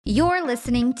You're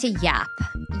listening to YAP,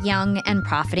 Young and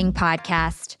Profiting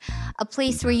Podcast, a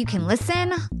place where you can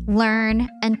listen, learn,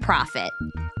 and profit.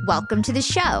 Welcome to the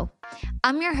show.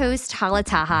 I'm your host, Hala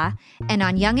Taha, and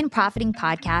on Young and Profiting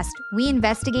Podcast, we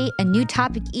investigate a new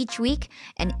topic each week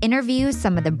and interview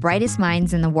some of the brightest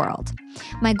minds in the world.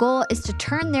 My goal is to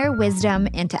turn their wisdom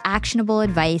into actionable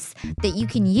advice that you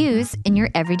can use in your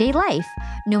everyday life,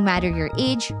 no matter your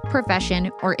age,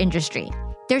 profession, or industry.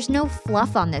 There's no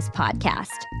fluff on this podcast,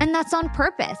 and that's on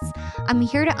purpose. I'm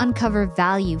here to uncover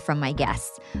value from my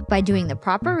guests by doing the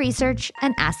proper research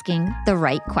and asking the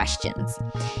right questions.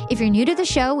 If you're new to the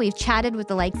show, we've chatted with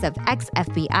the likes of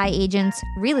ex-FBI agents,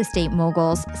 real estate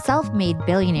moguls, self-made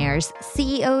billionaires,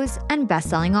 CEOs, and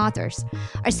best-selling authors.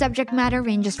 Our subject matter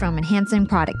ranges from enhancing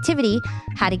productivity,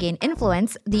 how to gain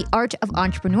influence, the art of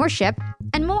entrepreneurship,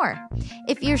 and more.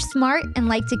 If you're smart and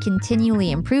like to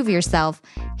continually improve yourself,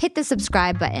 hit the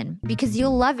subscribe button because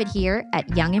you'll love it here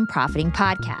at Young and Profiting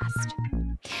Podcast.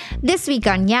 This week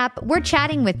on YAP, we're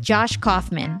chatting with Josh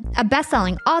Kaufman, a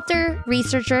best-selling author,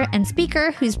 researcher, and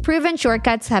speaker whose proven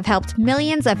shortcuts have helped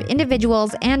millions of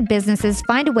individuals and businesses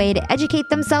find a way to educate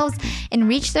themselves and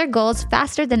reach their goals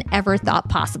faster than ever thought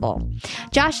possible.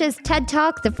 Josh's TED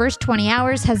Talk, The First 20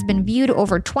 Hours, has been viewed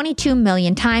over 22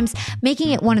 million times,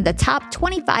 making it one of the top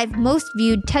 25 most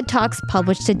viewed TED Talks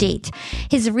published to date.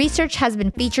 His research has been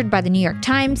featured by the New York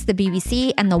Times, the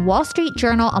BBC, and the Wall Street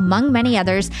Journal, among many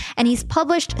others, and he's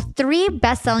published 3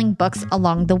 best-selling books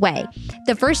along the way.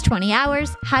 The First 20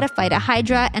 Hours, How to Fight a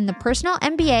Hydra, and The Personal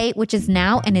MBA, which is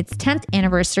now in its 10th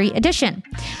anniversary edition.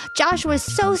 Josh was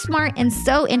so smart and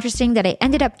so interesting that I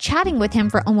ended up chatting with him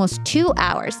for almost 2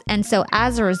 hours. And so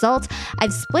as a result,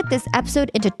 I've split this episode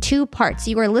into 2 parts.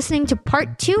 You are listening to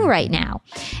part 2 right now.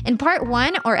 In part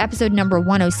 1, or episode number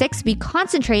 106, we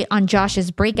concentrate on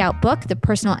Josh's breakout book, The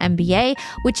Personal MBA,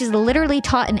 which is literally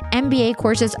taught in MBA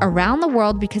courses around the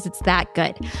world because it's that good.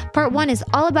 Part 1 is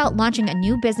all about launching a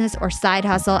new business or side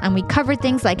hustle, and we cover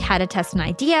things like how to test an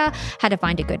idea, how to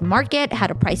find a good market, how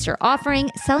to price your offering,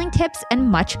 selling tips,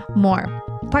 and much more.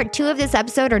 Part 2 of this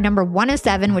episode, or number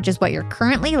 107, which is what you're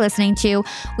currently listening to,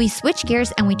 we switch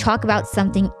gears and we talk about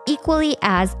something equally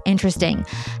as interesting: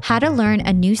 how to learn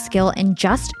a new skill in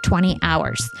just 20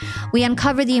 hours. We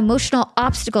uncover the emotional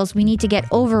obstacles we need to get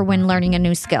over when learning a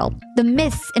new skill, the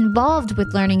myths involved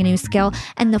with learning a new skill,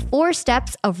 and the 4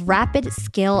 steps of rapid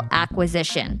skill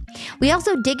acquisition. We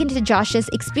also dig into Josh's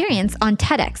experience on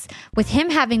TEDx, with him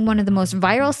having one of the most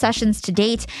viral sessions to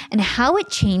date and how it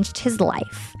changed his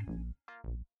life.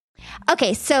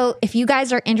 Okay, so if you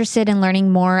guys are interested in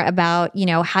learning more about,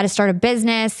 how to start a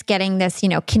business, getting this,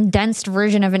 condensed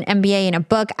version of an MBA in a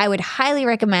book, I would highly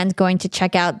recommend going to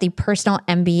check out The Personal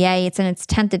MBA. It's in its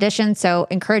 10th edition, so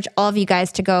encourage all of you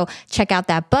guys to go check out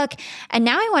that book. And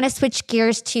now I want to switch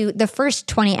gears to The First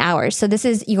 20 Hours. So this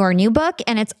is your new book,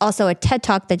 and it's also a TED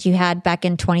Talk that you had back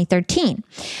in 2013.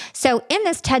 So in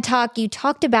this TED Talk, you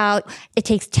talked about it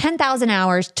takes 10,000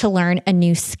 hours to learn a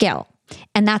new skill.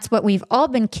 And that's what we've all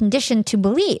been conditioned to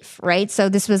believe, right? So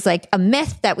this was like a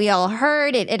myth that we all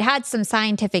heard. It had some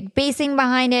scientific basing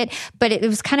behind it, but it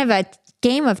was kind of a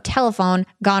game of telephone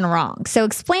gone wrong. So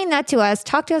explain that to us.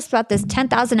 Talk to us about this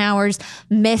 10,000 hours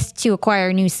myth to acquire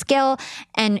a new skill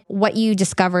and what you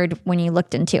discovered when you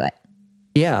looked into it.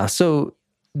 Yeah, so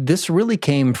this really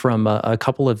came from a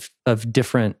couple of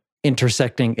different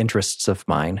intersecting interests of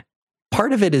mine.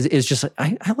 Part of it is just,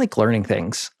 I like learning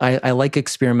things. I like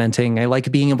experimenting. I like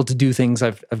being able to do things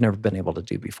I've never been able to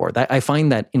do before. I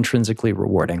find that intrinsically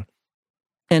rewarding.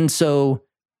 And so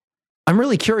I'm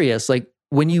really curious, like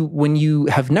when you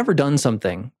have never done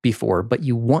something before, but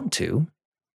you want to,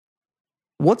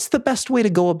 what's the best way to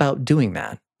go about doing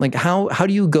that? Like how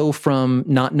do you go from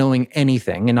not knowing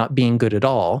anything and not being good at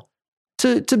all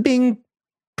to being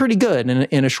pretty good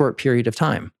in a short period of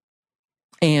time?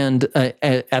 And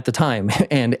at the time,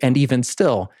 and even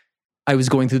still, I was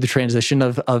going through the transition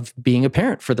of being a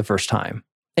parent for the first time,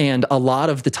 and a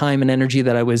lot of the time and energy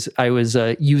that I was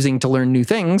using to learn new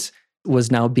things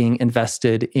was now being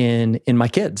invested in my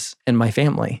kids and my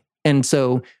family. And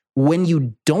so, when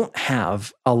you don't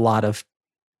have a lot of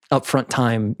upfront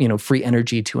time, free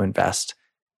energy to invest,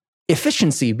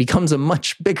 efficiency becomes a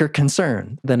much bigger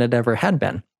concern than it ever had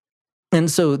been. And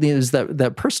so, there's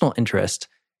that personal interest.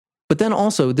 But then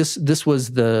also, this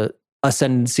was the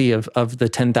ascendancy of the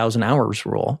 10,000 hours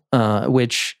rule,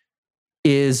 which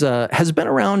has been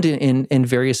around in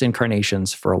various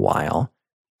incarnations for a while.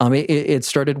 It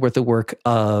started with the work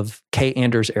of Kay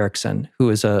Anders Erickson, who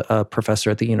is a professor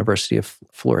at the University of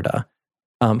Florida,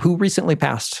 who recently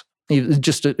passed. He was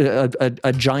just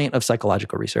a giant of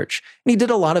psychological research. And he did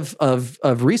a lot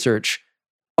of research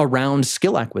around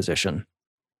skill acquisition.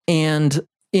 And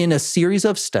in a series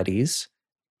of studies,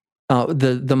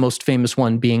 the most famous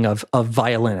one being of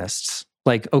violinists,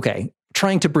 like, okay,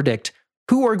 trying to predict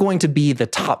who are going to be the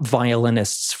top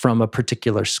violinists from a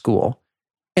particular school.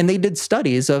 And they did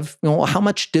studies of, how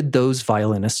much did those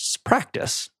violinists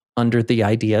practice, under the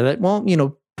idea that,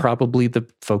 probably the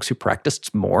folks who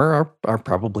practiced more are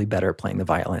probably better at playing the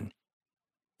violin.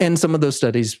 And some of those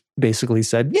studies basically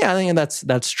said, yeah, I think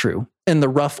that's true. And the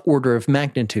rough order of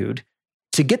magnitude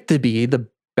to get to be the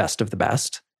best of the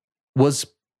best was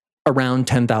around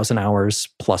 10,000 hours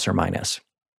plus or minus.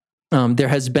 There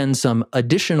has been some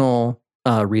additional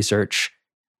research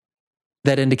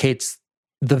that indicates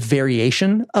the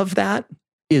variation of that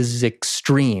is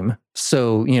extreme.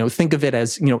 So, think of it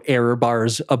as, error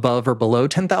bars above or below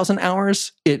 10,000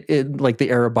 hours. It like the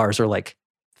error bars are like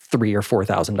 $3,000 or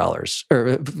 $4,000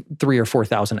 or 3,000 or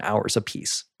 4,000 hours a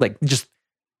piece. Like, just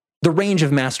the range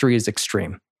of mastery is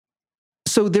extreme.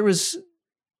 So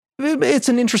it's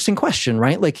an interesting question,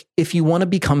 right? Like, if you want to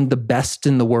become the best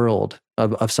in the world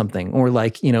of something, or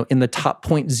like, in the top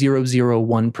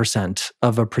 0.001%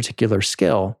 of a particular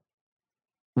skill,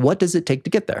 what does it take to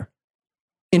get there?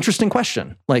 Interesting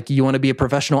question. Like, you want to be a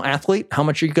professional athlete? How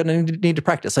much are you going to need to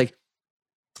practice? Like,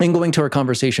 in going to our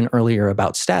conversation earlier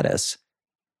about status,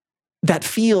 that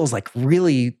feels like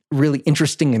really, really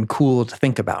interesting and cool to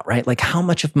think about, right? Like, how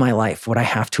much of my life would I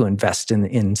have to invest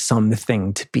in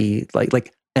something to be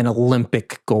like an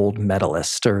Olympic gold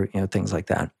medalist, or things like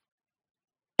that?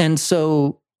 And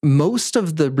so most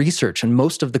of the research and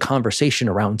most of the conversation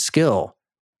around skill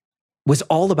was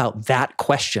all about that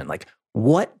question. Like,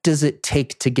 what does it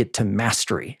take to get to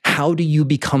mastery? How do you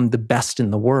become the best in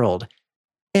the world?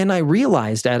 And I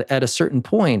realized at a certain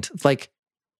point, like,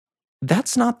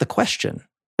 that's not the question.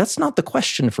 That's not the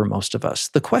question for most of us.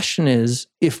 The question is,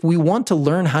 if we want to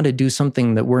learn how to do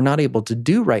something that we're not able to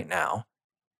do right now,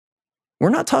 we're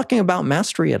not talking about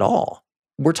mastery at all.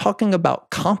 We're talking about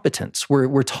competence.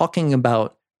 We're talking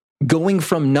about going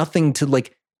from nothing to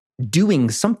like doing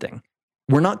something.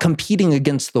 We're not competing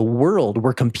against the world.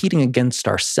 We're competing against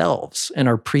ourselves and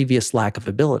our previous lack of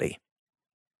ability.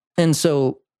 And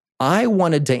so I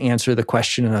wanted to answer the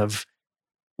question of,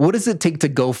 what does it take to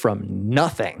go from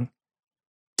nothing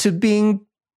to being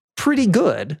pretty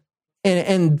good?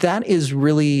 And that is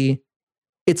really,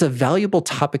 it's a valuable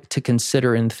topic to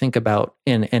consider and think about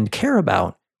and care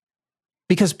about.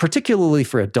 Because particularly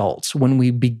for adults, when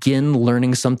we begin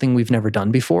learning something we've never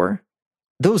done before,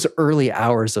 those early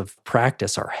hours of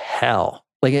practice are hell.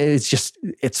 Like,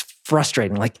 it's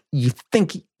frustrating. Like, you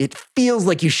think it feels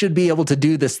like you should be able to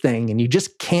do this thing, and you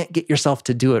just can't get yourself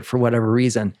to do it for whatever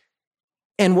reason.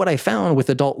 And what I found with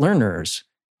adult learners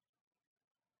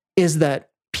is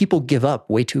that people give up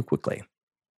way too quickly.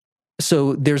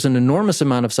 So there's an enormous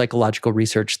amount of psychological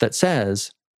research that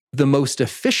says the most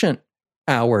efficient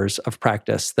hours of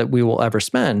practice that we will ever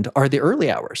spend are the early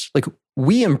hours. Like,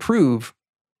 we improve,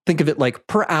 think of it like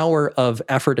per hour of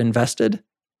effort invested,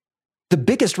 the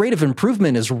biggest rate of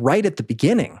improvement is right at the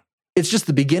beginning. It's just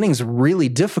the beginning's really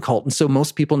difficult, and so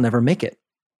most people never make it.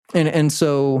 And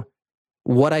so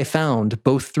what I found,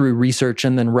 both through research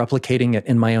and then replicating it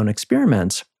in my own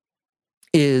experiments,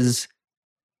 is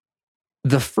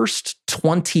the first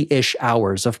 20-ish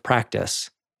hours of practice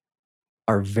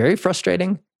are very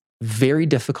frustrating, very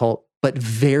difficult, but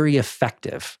very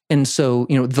effective. And so,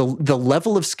 the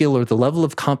level of skill or the level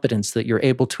of competence that you're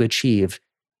able to achieve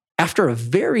after a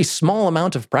very small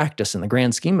amount of practice in the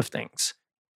grand scheme of things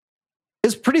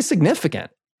is pretty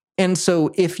significant. And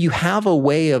so if you have a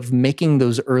way of making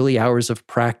those early hours of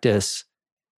practice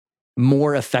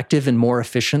more effective and more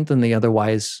efficient than they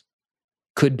otherwise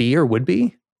could be or would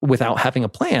be without having a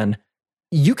plan,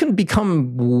 you can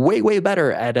become way, way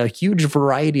better at a huge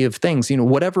variety of things,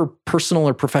 whatever personal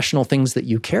or professional things that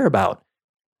you care about.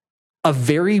 A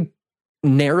very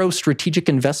narrow strategic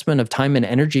investment of time and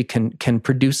energy can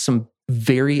produce some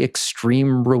very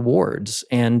extreme rewards.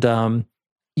 And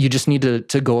you just need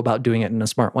to go about doing it in a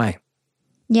smart way.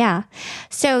 Yeah.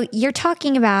 So you're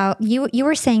talking about, you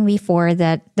were saying before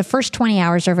that the first 20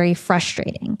 hours are very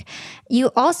frustrating.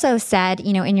 You also said,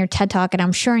 in your TED Talk, and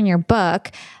I'm sure in your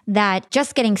book, that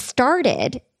just getting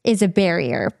started is a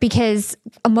barrier because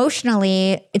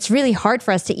emotionally, it's really hard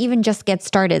for us to even just get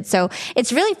started. So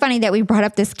it's really funny that we brought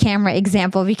up this camera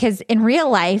example because in real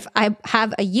life, I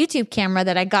have a YouTube camera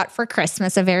that I got for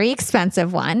Christmas, a very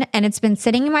expensive one, and it's been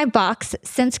sitting in my box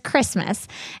since Christmas,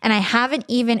 and I haven't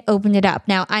even opened it up.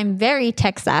 Now, I'm very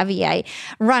tech savvy. I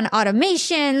run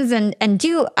automations and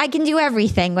I can do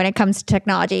everything when it comes to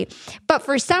technology. But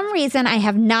for some reason, I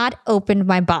have not opened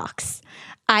my box.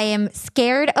 I am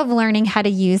scared of learning how to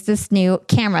use this new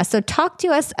camera. So talk to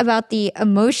us about the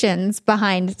emotions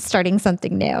behind starting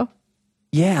something new.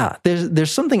 Yeah,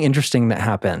 there's something interesting that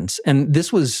happens. And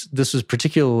this was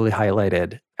particularly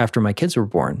highlighted after my kids were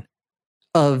born.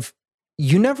 Of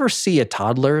you never see a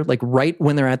toddler, like right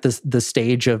when they're at the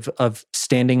stage of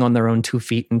standing on their own 2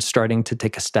 feet and starting to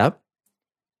take a step.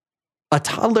 A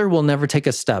toddler will never take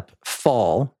a step,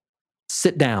 fall,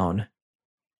 sit down,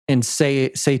 and say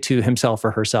to himself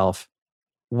or herself,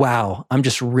 "Wow, I'm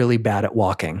just really bad at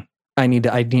walking. I need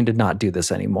to not do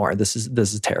this anymore. This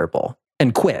is terrible,"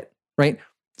 and quit. Right?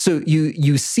 So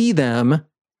you see them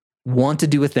want to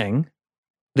do a thing,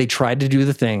 they try to do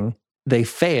the thing, they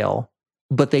fail,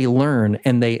 but they learn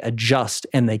and they adjust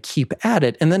and they keep at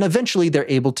it, and then eventually they're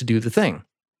able to do the thing.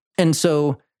 And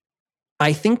so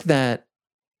I think that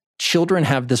children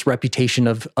have this reputation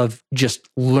of just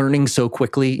learning so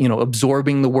quickly,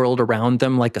 absorbing the world around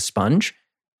them like a sponge.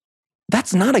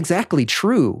 That's not exactly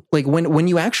true. Like when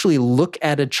you actually look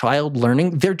at a child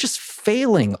learning, they're just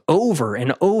failing over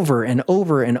and over and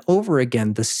over and over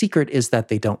again. The secret is that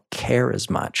they don't care as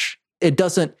much. It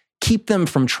doesn't keep them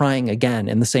from trying again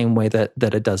in the same way that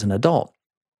it does an adult.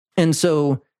 And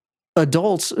so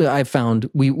adults, I've found,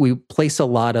 we place a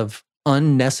lot of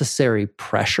unnecessary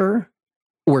pressure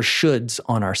or shoulds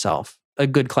on ourselves. A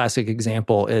good classic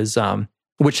example is,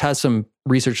 which has some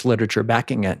research literature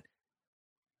backing it,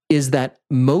 is that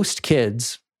most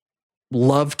kids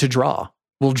love to draw,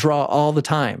 will draw all the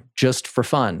time just for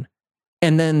fun.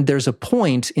 And then there's a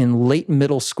point in late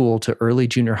middle school to early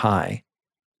junior high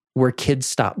where kids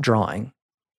stop drawing.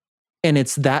 And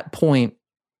it's that point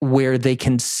where they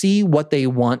can see what they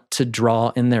want to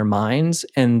draw in their minds,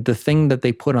 and the thing that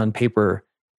they put on paper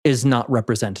is not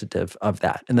representative of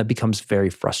that. And that becomes very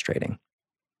frustrating.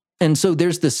 And so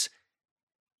there's this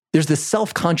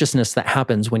self-consciousness that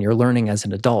happens when you're learning as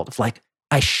an adult of like,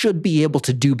 I should be able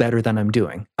to do better than I'm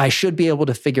doing. I should be able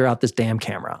to figure out this damn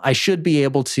camera. I should be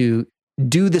able to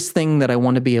do this thing that I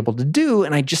want to be able to do,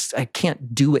 and I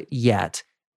can't do it yet.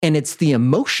 And it's the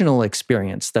emotional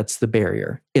experience that's the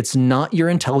barrier. It's not your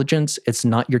intelligence. It's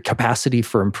not your capacity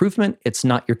for improvement. It's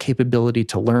not your capability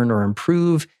to learn or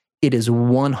improve. It is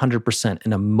 100%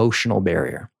 an emotional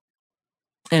barrier.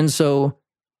 And so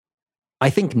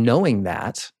I think knowing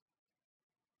that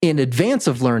in advance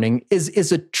of learning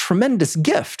is a tremendous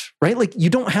gift, right? Like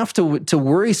you don't have to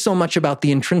worry so much about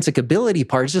the intrinsic ability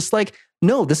part. It's just like,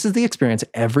 no, this is the experience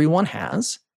everyone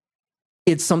has.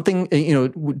 It's something,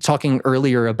 talking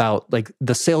earlier about like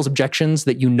the sales objections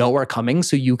that are coming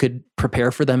so you could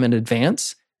prepare for them in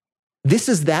advance. This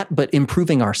is that, but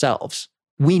improving ourselves.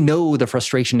 We know the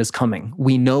frustration is coming.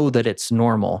 We know that it's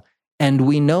normal. And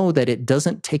we know that it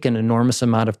doesn't take an enormous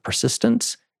amount of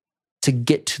persistence to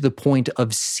get to the point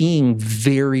of seeing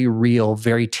very real,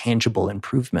 very tangible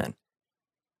improvement.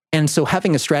 And so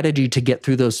having a strategy to get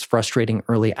through those frustrating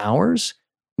early hours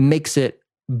makes it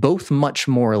both much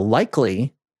more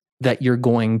likely that you're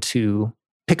going to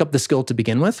pick up the skill to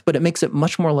begin with, but it makes it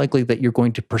much more likely that you're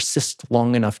going to persist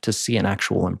long enough to see an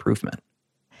actual improvement.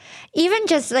 Even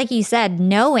just like you said,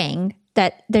 knowing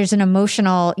that there's an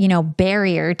emotional,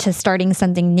 barrier to starting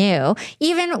something new.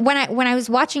 Even when I was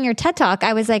watching your TED Talk,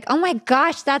 I was like, oh my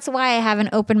gosh, that's why I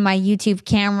haven't opened my YouTube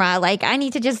camera. Like I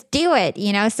need to just do it,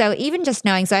 So even just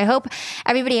knowing. So I hope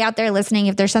everybody out there listening,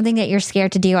 if there's something that you're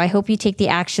scared to do, I hope you take the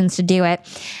actions to do it.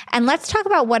 And let's talk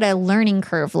about what a learning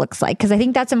curve looks like, because I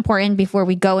think that's important before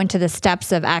we go into the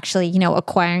steps of actually,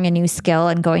 acquiring a new skill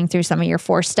and going through some of your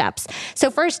 4 steps. So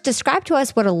first, describe to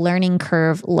us what a learning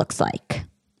curve looks like.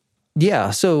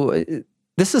 Yeah, so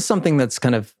this is something that's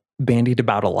kind of bandied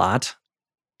about a lot.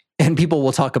 And people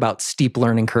will talk about steep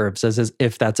learning curves as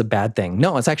if that's a bad thing.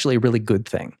 No, it's actually a really good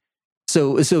thing.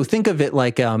 So think of it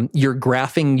like you're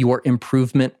graphing your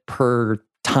improvement per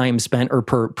time spent or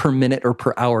per minute or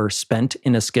per hour spent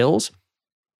in a skills.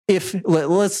 If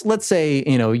let's say,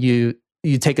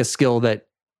 you take a skill that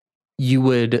you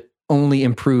would only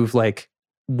improve like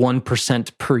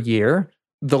 1% per year,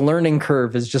 the learning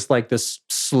curve is just like this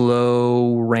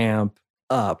slow ramp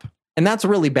up. And that's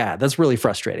really bad. That's really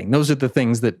frustrating. Those are the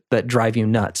things that drive you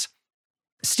nuts.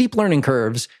 Steep learning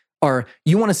curves are,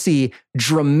 you want to see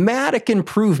dramatic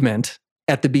improvement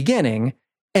at the beginning,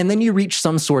 and then you reach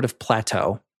some sort of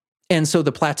plateau. And so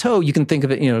the plateau, you can think of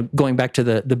it, going back to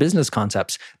the business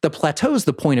concepts, the plateau is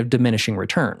the point of diminishing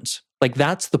returns. Like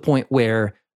that's the point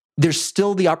where there's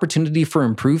still the opportunity for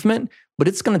improvement, but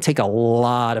it's going to take a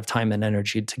lot of time and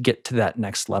energy to get to that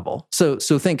next level. So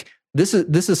think this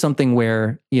is something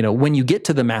where, when you get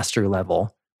to the master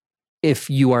level,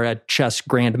 if you are a chess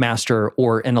grandmaster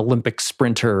or an Olympic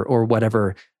sprinter or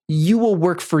whatever, you will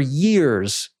work for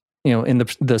years, in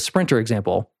the sprinter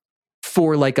example,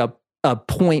 for like a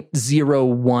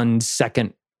 0.01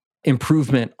 second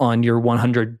improvement on your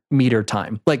 100-meter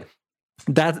time. Like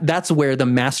that's where the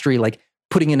mastery, like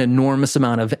putting an enormous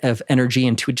amount of energy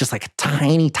into just like a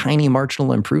tiny, tiny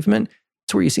marginal improvement,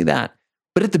 it's where you see that.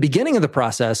 But at the beginning of the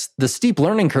process, the steep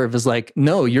learning curve is like,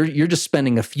 no, you're just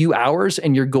spending a few hours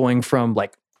and you're going from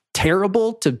like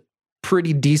terrible to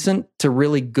pretty decent to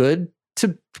really good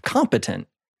to competent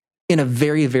in a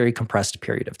very, very compressed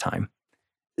period of time.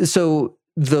 So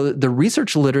the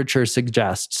research literature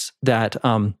suggests that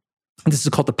this is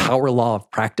called the power law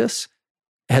of practice,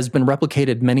 has been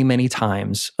replicated many, many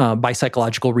times by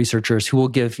psychological researchers who will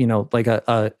give, like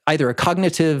either a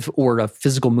cognitive or a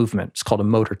physical movement. It's called a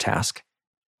motor task.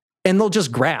 And they'll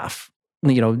just graph,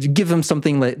 give them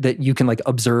something that you can like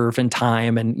observe in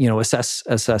time and, assess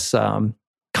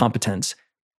competence.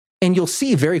 And you'll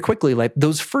see very quickly, like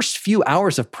those first few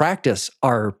hours of practice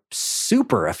are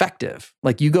super effective.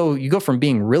 Like you go from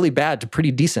being really bad to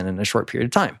pretty decent in a short period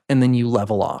of time, and then you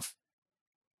level off.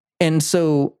 And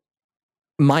so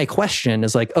my question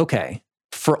is like, okay,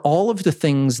 for all of the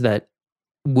things that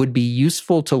would be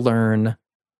useful to learn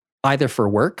either for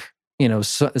work,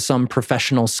 some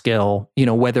professional skill,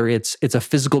 whether it's a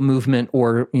physical movement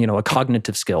or, a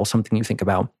cognitive skill, something you think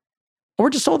about, or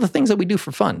just all the things that we do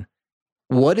for fun.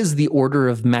 What is the order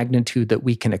of magnitude that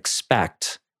we can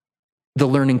expect the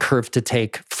learning curve to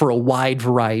take for a wide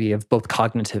variety of both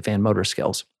cognitive and motor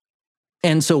skills?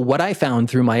 And so what I found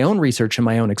through my own research and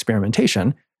my own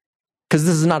experimentation, because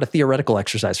this is not a theoretical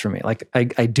exercise for me, like I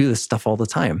do this stuff all the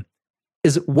time,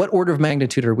 is what order of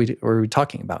magnitude are we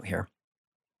talking about here?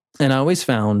 And I always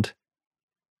found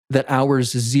that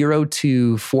hours 0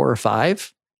 to 4 or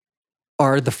 5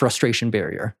 are the frustration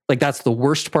barrier. Like that's the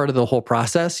worst part of the whole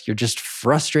process. You're just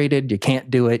frustrated. You can't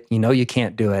do it. You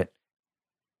can't do it.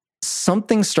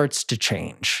 Something starts to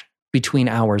change between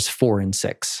hours 4 and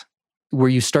 6, where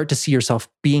you start to see yourself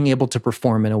being able to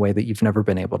perform in a way that you've never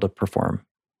been able to perform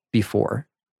before.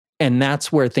 And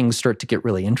that's where things start to get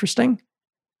really interesting.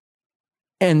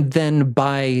 And then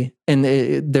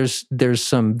there's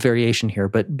some variation here,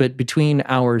 but between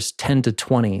hours 10 to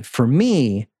 20, for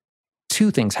me,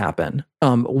 2 things happen.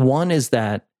 One is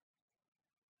that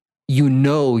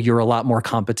you're a lot more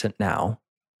competent now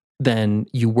than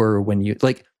you were when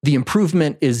like the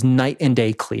improvement is night and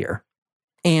day clear.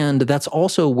 And that's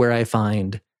also where I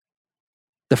find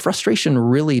the frustration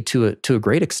really to a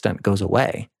great extent goes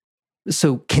away.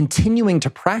 So continuing to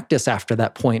practice after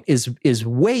that point is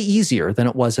way easier than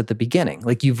it was at the beginning.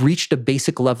 Like you've reached a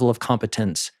basic level of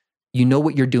competence. You know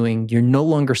what you're doing. You're no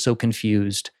longer so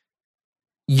confused.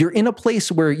 You're in a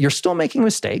place where you're still making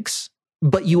mistakes,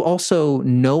 but you also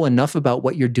know enough about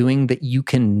what you're doing that you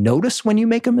can notice when you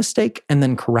make a mistake and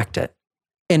then correct it.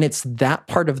 And it's that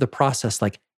part of the process,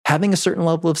 like having a certain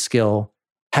level of skill,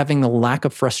 having the lack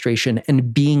of frustration,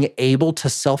 and being able to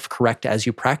self-correct as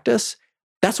you practice.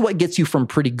 That's what gets you from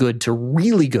pretty good to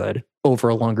really good over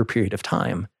a longer period of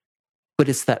time. But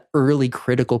it's that early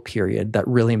critical period that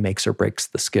really makes or breaks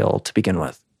the skill to begin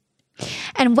with.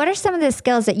 And what are some of the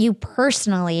skills that you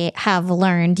personally have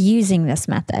learned using this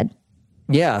method?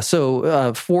 Yeah,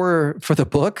 so for the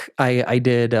book, I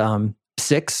did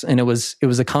 6, and it was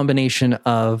a combination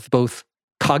of both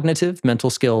cognitive mental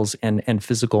skills and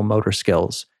physical motor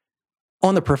skills.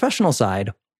 On the professional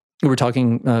side, we were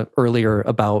talking earlier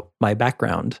about my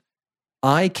background.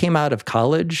 I came out of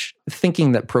college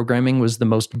thinking that programming was the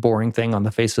most boring thing on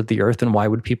the face of the earth, and why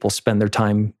would people spend their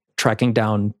time tracking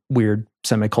down weird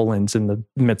semicolons in the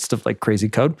midst of like crazy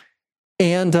code?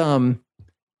 And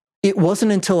it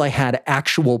wasn't until I had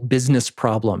actual business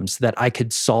problems that I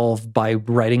could solve by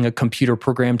writing a computer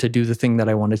program to do the thing that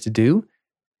I wanted to do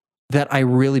that I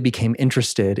really became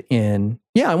interested in,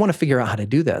 I want to figure out how to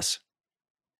do this.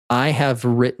 I have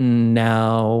written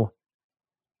now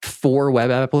 4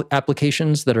 web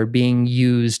applications that are being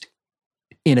used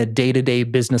in a day-to-day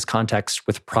business context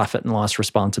with profit and loss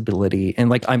responsibility. And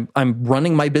like I'm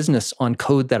running my business on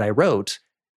code that I wrote,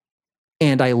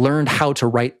 and I learned how to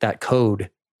write that code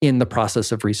in the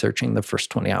process of researching the first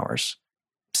 20 hours.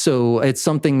 So it's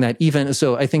something that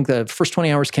I think the first 20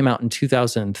 hours came out in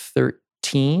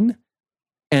 2013.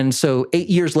 And so 8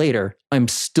 years later, I'm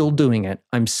still doing it.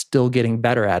 I'm still getting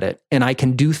better at it. And I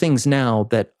can do things now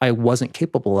that I wasn't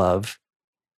capable of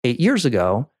 8 years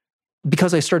ago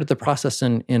because I started the process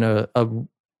in a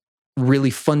really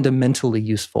fundamentally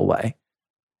useful way.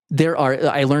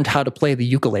 I learned how to play the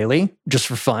ukulele just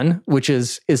for fun, which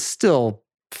is still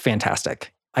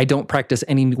fantastic. I don't practice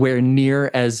anywhere near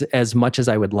as much as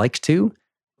I would like to,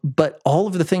 but all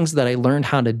of the things that I learned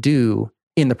how to do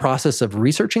in the process of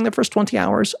researching the first 20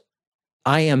 hours,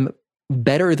 I am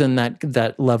better than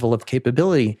that level of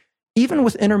capability, even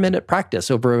with intermittent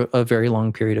practice over a very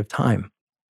long period of time.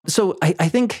 So I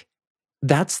think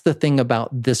that's the thing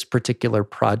about this particular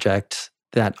project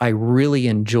that I really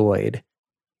enjoyed.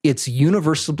 It's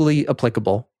universally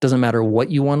applicable. Doesn't matter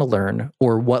what you want to learn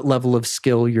or what level of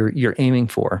skill you're aiming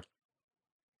for.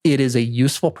 It is a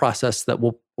useful process that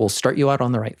will start you out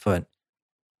on the right foot.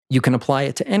 You can apply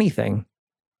it to anything.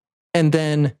 And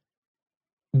then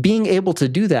being able to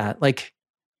do that, like,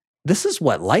 this is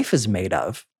what life is made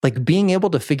of. Like, being able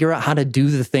to figure out how to do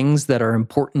the things that are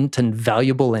important and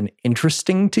valuable and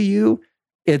interesting to you,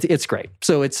 it's great.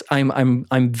 So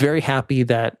I'm very happy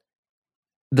that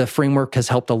the framework has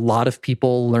helped a lot of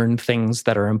people learn things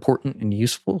that are important and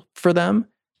useful for them,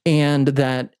 and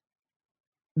that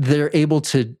they're able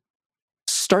to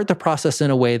start the process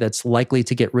in a way that's likely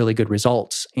to get really good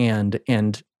results and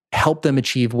help them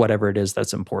achieve whatever it is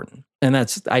that's important. And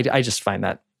I just find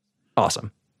that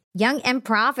awesome. Young and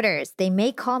Profiters, they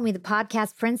may call me the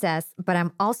podcast princess, but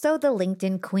I'm also the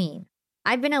LinkedIn queen.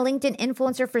 I've been a LinkedIn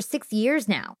influencer for 6 years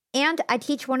now, and I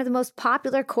teach one of the most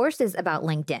popular courses about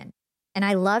LinkedIn. And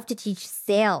I love to teach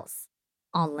sales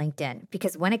on LinkedIn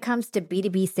because when it comes to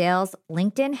B2B sales,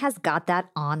 LinkedIn has got that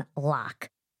on lock.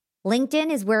 LinkedIn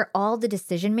is where all the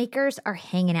decision makers are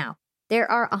hanging out. There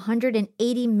are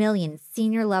 180 million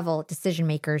senior level decision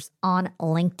makers on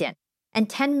LinkedIn and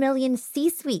 10 million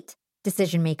C-suite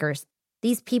decision makers.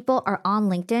 These people are on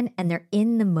LinkedIn and they're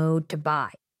in the mode to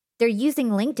buy. They're using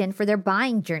LinkedIn for their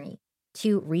buying journey,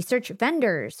 to research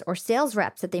vendors or sales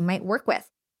reps that they might work with,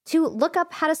 to look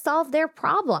up how to solve their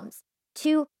problems,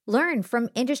 to learn from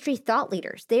industry thought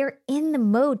leaders. They are in the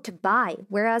mode to buy,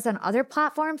 whereas on other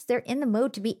platforms, they're in the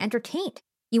mode to be entertained.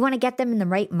 You want to get them in the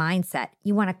right mindset.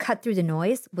 You want to cut through the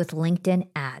noise with LinkedIn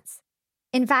ads.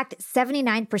 In fact,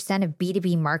 79% of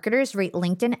B2B marketers rate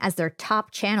LinkedIn as their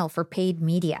top channel for paid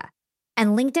media.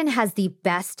 And LinkedIn has the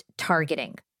best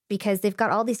targeting because they've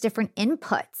got all these different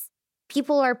inputs.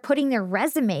 People are putting their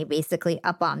resume basically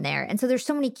up on there. And so there's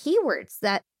so many keywords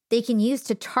that they can use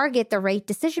to target the right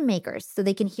decision makers so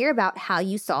they can hear about how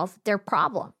you solve their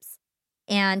problems.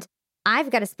 And I've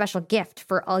got a special gift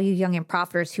for all you young and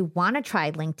profiters who want to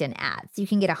try LinkedIn ads. You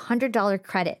can get a $100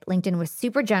 credit. LinkedIn was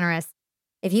super generous.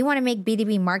 If you want to make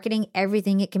B2B marketing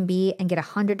everything it can be and get a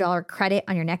 $100 credit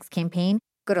on your next campaign,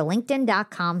 go to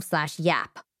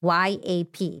linkedin.com/yap,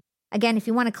 Y-A-P. Again, if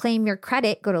you want to claim your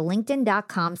credit, go to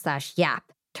linkedin.com/yap.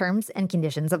 Terms and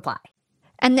conditions apply.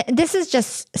 And this is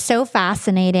just so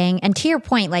fascinating. And to your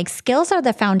point, like, skills are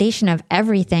the foundation of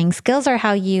everything. Skills are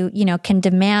how you can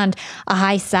demand a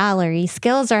high salary.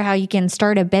 Skills are how you can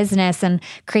start a business and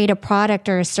create a product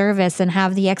or a service and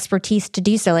have the expertise to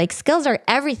do so. Like, skills are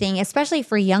everything, especially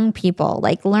for young people.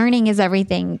 Like, learning is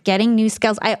everything. Getting new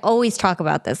skills. I always talk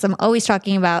about this. I'm always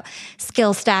talking about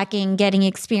skill stacking, getting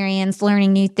experience,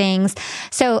 learning new things.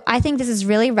 So I think this is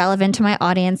really relevant to my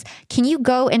audience. Can you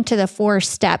go into the 4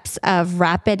 steps of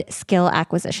rapid skill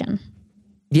acquisition?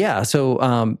 Yeah.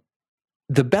 So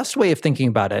the best way of thinking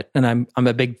about it, and I'm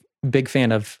a big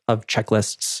fan of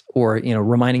checklists or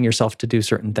reminding yourself to do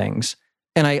certain things.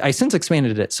 And I since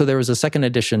expanded it. So there was a second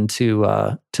addition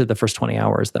to the first 20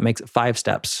 hours that makes it 5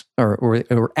 steps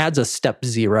or adds a step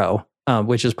 0,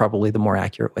 which is probably the more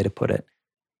accurate way to put it.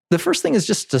 The first thing is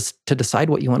just to decide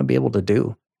what you want to be able to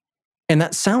do. And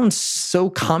that sounds so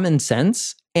common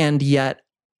sense, and yet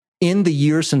in the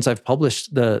years since I've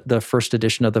published the first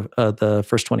edition of the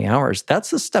first 20 hours, that's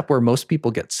the step where most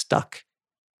people get stuck.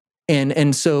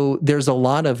 And so there's a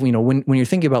lot of, when you're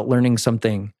thinking about learning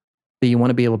something that you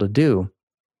want to be able to do,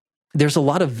 there's a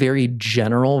lot of very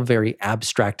general, very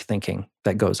abstract thinking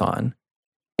that goes on.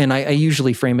 And I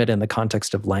usually frame it in the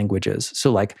context of languages.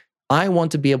 So like, I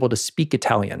want to be able to speak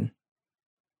Italian.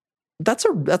 That's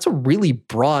a really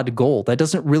broad goal. That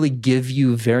doesn't really give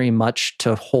you very much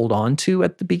to hold on to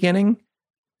at the beginning.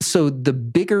 So the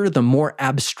bigger, the more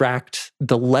abstract,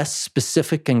 the less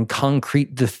specific and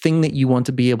concrete the thing that you want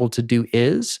to be able to do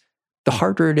is, the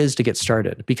harder it is to get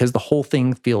started because the whole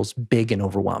thing feels big and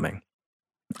overwhelming.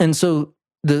 And so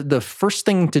the first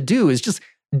thing to do is just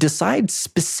decide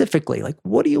specifically, like,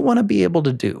 what do you want to be able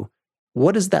to do?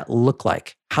 What does that look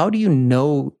like? How do you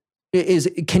know?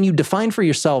 Can you define for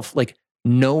yourself, like,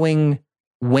 knowing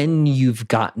when you've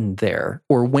gotten there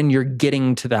or when you're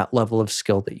getting to that level of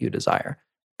skill that you desire?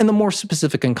 And the more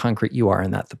specific and concrete you are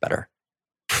in that, the better.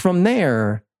 From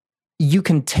there, you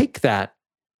can take that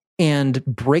and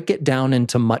break it down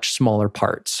into much smaller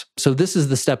parts. So this is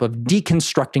the step of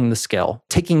deconstructing the skill,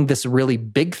 taking this really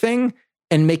big thing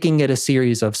and making it a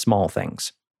series of small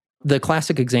things. The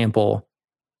classic example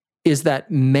is that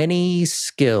many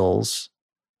skills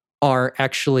are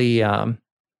actually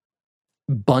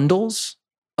bundles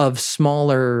of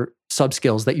smaller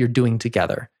sub-skills that you're doing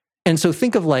together. And so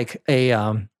think of like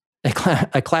a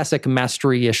classic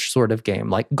mastery-ish sort of game,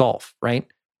 like golf, right?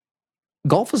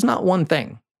 Golf is not one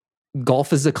thing.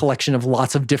 Golf is a collection of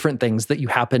lots of different things that you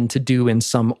happen to do in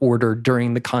some order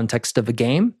during the context of a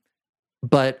game.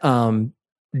 But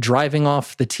driving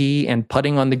off the tee and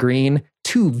putting on the green,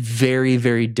 two very,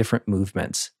 very different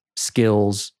movements,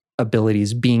 skills,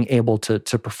 abilities, being able to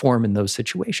perform in those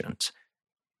situations.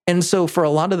 And so for a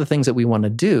lot of the things that we want to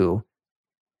do,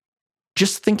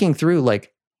 just thinking through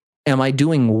like, am I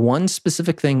doing one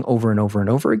specific thing over and over and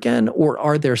over again? Or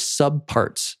are there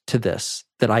subparts to this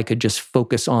that I could just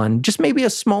focus on, just maybe a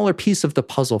smaller piece of the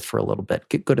puzzle for a little bit,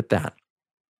 get good at that?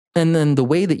 And then the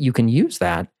way that you can use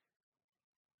that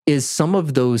is some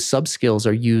of those sub-skills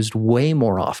are used way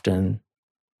more often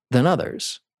than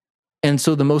others. And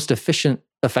so the most efficient,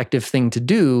 effective thing to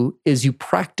do is you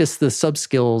practice the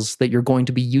sub-skills that you're going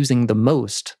to be using the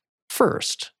most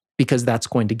first, because that's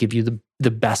going to give you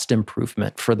the best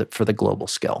improvement for the global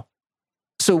skill.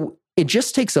 So it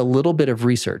just takes a little bit of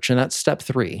research, and that's step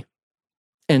 3.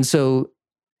 And so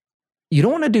you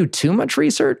don't want to do too much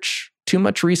research. Too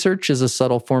much research is a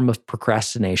subtle form of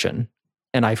procrastination.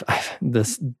 And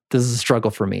this is a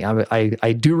struggle for me.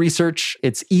 I do research.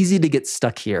 It's easy to get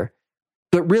stuck here.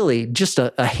 But really, just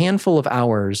a handful of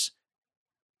hours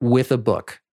with a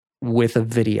book, with a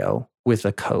video, with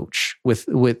a coach,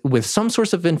 with some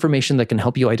source of information that can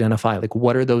help you identify like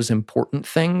what are those important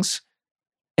things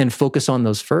and focus on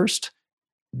those first.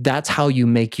 That's how you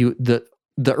make the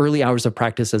early hours of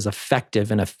practice as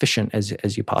effective and efficient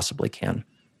as you possibly can.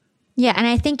 Yeah, and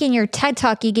I think in your TED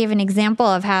Talk, you gave an example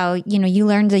of how, you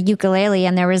learned the ukulele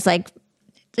and there was like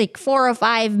 4 or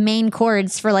 5 main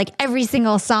chords for like every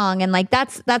single song. And like,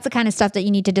 that's the kind of stuff that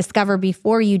you need to discover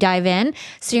before you dive in.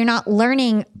 So you're not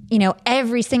learning,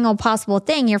 every single possible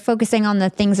thing. You're focusing on the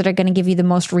things that are going to give you the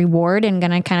most reward and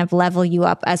going to kind of level you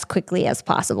up as quickly as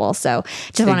possible. So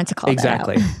just wanted to call that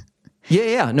out.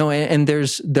 Yeah. No, and there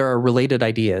are related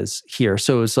ideas here.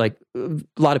 So it's like a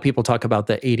lot of people talk about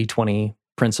the 80-20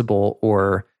 principle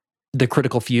or the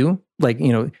critical few. Like,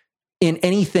 in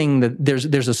anything that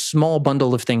there's a small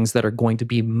bundle of things that are going to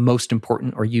be most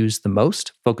important or used the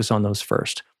most, focus on those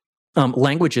first.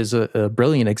 Language is a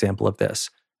brilliant example of this.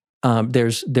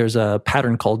 There's a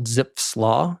pattern called Zipf's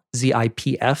Law,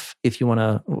 ZIPF, if you want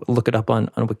to look it up on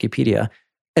Wikipedia.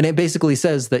 And it basically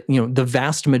says that, the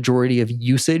vast majority of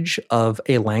usage of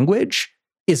a language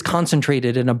is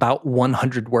concentrated in about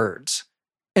 100 words.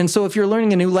 And so if you're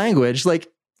learning a new language, like,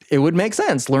 it would make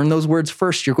sense. Learn those words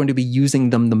first. You're going to be using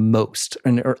them the most,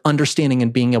 or understanding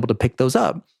and being able to pick those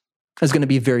up is going to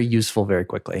be very useful very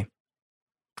quickly.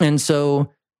 And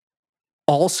so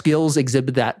all skills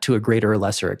exhibit that to a greater or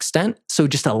lesser extent. So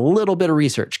just a little bit of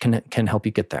research can help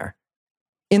you get there.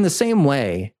 In the same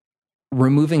way,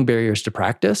 removing barriers to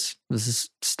practice, this is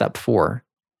step 4,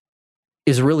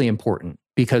 is really important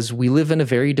because we live in a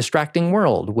very distracting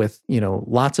world with,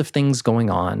 lots of things going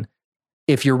on.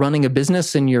 If you're running a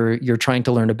business and you're trying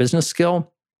to learn a business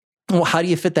skill, well, how do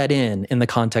you fit that in the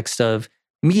context of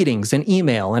meetings and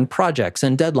email and projects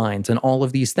and deadlines and all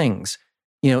of these things?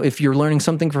 If you're learning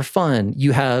something for fun,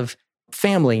 you have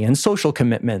family and social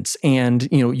commitments and,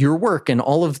 your work and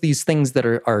all of these things that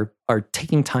are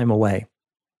taking time away.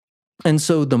 And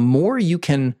so the more you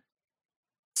can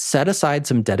set aside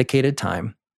some dedicated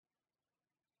time,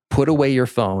 put away your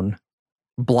phone,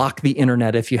 block the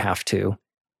internet if you have to,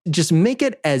 just make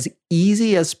it as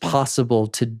easy as possible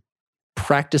to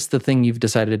practice the thing you've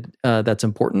decided that's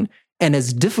important, and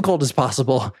as difficult as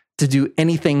possible to do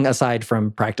anything aside from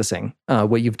practicing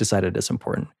what you've decided is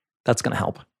important. That's going to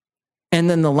help. And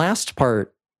then the last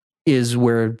part is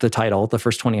where the title, The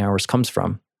First 20 Hours, comes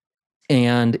from.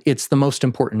 And it's the most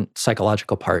important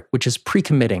psychological part, which is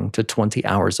pre-committing to 20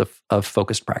 hours of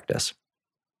focused practice.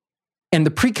 And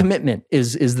the pre-commitment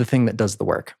is the thing that does the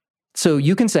work. So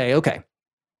you can say, okay,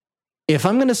 if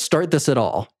I'm going to start this at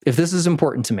all, if this is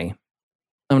important to me,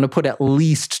 I'm going to put at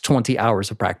least 20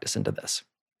 hours of practice into this.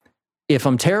 If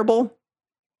I'm terrible,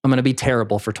 I'm going to be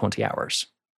terrible for 20 hours.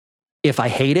 If I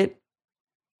hate it,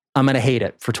 I'm going to hate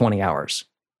it for 20 hours.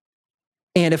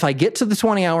 And if I get to the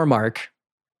 20-hour mark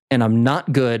and I'm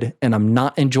not good and I'm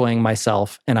not enjoying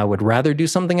myself and I would rather do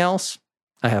something else,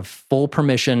 I have full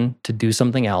permission to do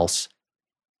something else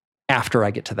after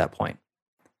I get to that point.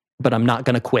 But I'm not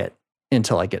going to quit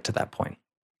until I get to that point.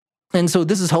 And so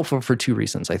this is helpful for 2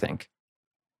 reasons, I think.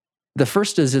 The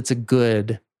first is it's a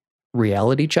good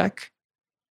reality check.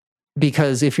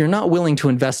 Because if you're not willing to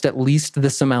invest at least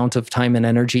this amount of time and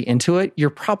energy into it, you're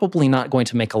probably not going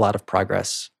to make a lot of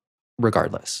progress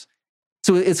regardless.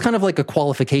 So it's kind of like a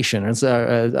qualification, it's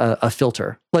a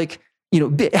filter. Like,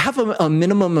 have a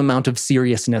minimum amount of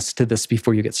seriousness to this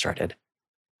before you get started.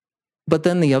 But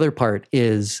then the other part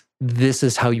is, this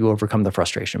is how you overcome the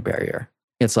frustration barrier.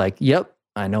 It's like, yep,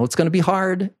 I know it's going to be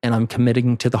hard, and I'm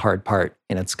committing to the hard part,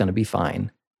 and it's going to be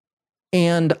fine.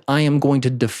 And I am going to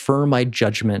defer my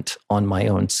judgment on my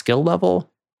own skill level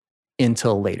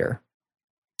until later.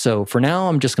 So for now,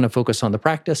 I'm just going to focus on the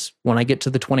practice. When I get to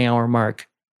the 20-hour mark,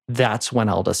 that's when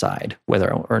I'll decide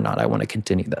whether or not I want to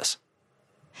continue this.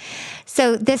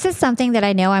 So this is something that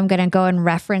I know I'm going to go and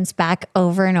reference back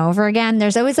over and over again.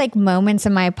 There's always like moments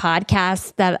in my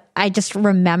podcast that I just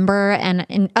remember, and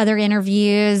in other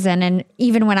interviews, and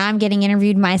even when I'm getting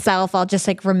interviewed myself, I'll just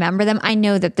like remember them. I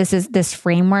know that this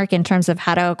framework in terms of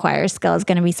how to acquire skill is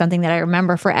going to be something that I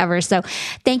remember forever. So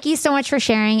thank you so much for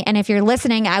sharing. And if you're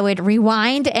listening, I would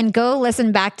rewind and go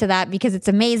listen back to that because it's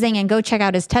amazing, and go check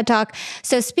out his TED Talk.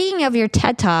 So speaking of your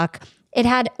TED Talk, it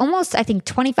had almost, I think,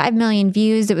 25 million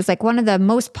views. It was like one of the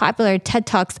most popular TED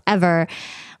Talks ever.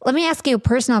 Let me ask you a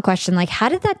personal question. Like, how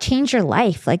did that change your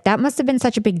life? Like, that must have been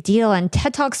such a big deal. And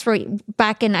TED Talks for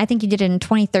back in, I think you did it in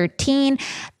 2013.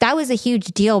 That was a huge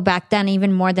deal back then,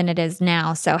 even more than it is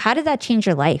now. So how did that change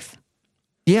your life?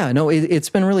 Yeah, no, it's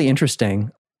been really interesting.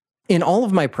 In all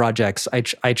of my projects,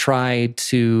 I try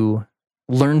to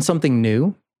learn something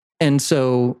new. And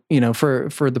so,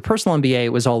 for the personal MBA,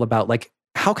 it was all about like,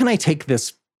 how can I take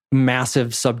this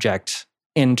massive subject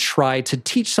and try to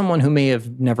teach someone who may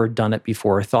have never done it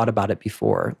before, or thought about it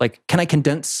before? Like, can I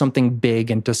condense something big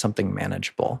into something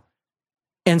manageable?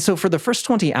 And so for the first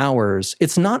 20 hours,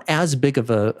 it's not as big of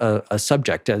a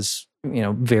subject as,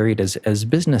 varied as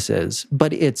business is,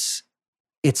 but it's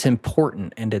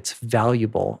important and it's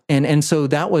valuable. And so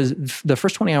that was, the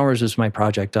first 20 hours was my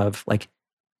project of like,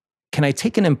 can I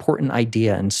take an important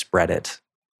idea and spread it?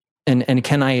 And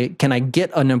can I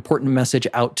get an important message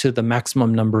out to the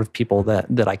maximum number of people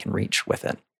that I can reach with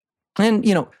it? And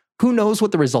who knows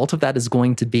what the result of that is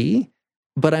going to be,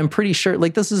 but I'm pretty sure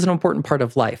like this is an important part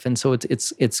of life, and so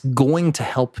it's going to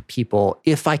help people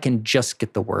if I can just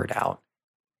get the word out.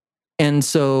 And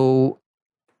so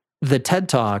the TED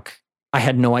Talk, I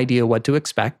had no idea what to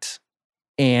expect,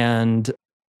 and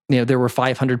there were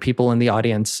 500 people in the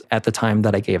audience at the time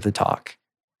that I gave the talk.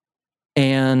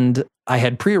 And I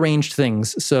had prearranged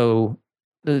things, so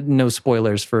no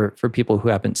spoilers for people who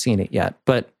haven't seen it yet.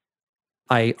 But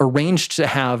I arranged to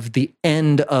have the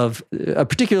end of a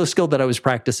particular skill that I was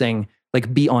practicing,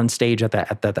 like be on stage at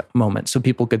that moment, so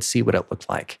people could see what it looked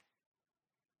like.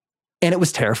 And it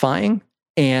was terrifying,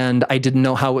 and I didn't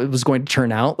know how it was going to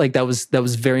turn out. Like that was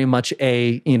very much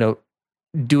a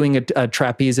doing a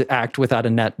trapeze act without a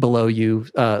net below you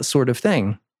sort of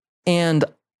thing. And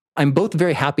I'm both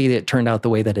very happy that it turned out the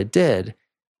way that it did.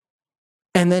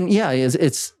 And then,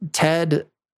 it's TED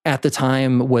at the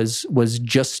time was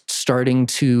just starting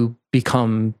to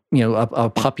become, a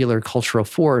popular cultural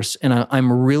force. And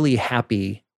I'm really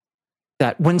happy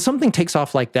that when something takes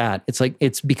off like that,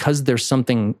 it's because there's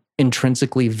something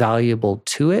intrinsically valuable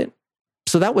to it.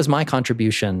 So that was my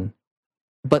contribution.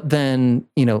 But then,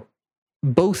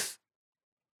 both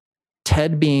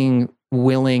TED being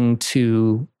willing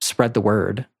to spread the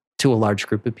word to a large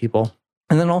group of people,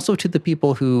 and then also to the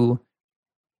people who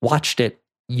watched it,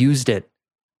 used it,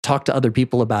 talked to other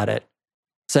people about it,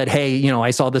 said, hey, I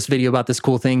saw this video about this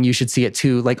cool thing, you should see it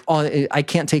too. Like, I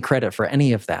can't take credit for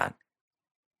any of that.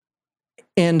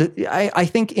 And I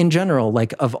think in general,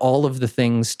 like of all of the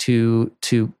things to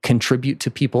contribute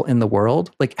to people in the world,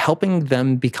 like helping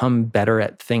them become better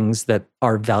at things that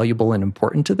are valuable and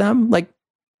important to them, like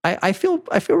I feel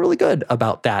really good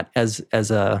about that as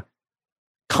a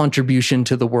contribution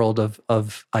to the world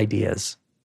of ideas.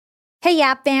 Hey,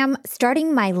 Yap Fam.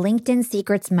 Starting my LinkedIn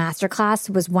Secrets Masterclass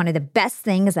was one of the best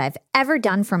things I've ever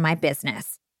done for my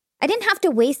business. I didn't have to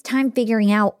waste time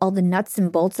figuring out all the nuts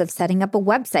and bolts of setting up a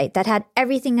website that had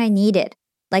everything I needed,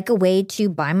 like a way to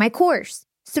buy my course,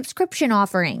 subscription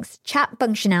offerings, chat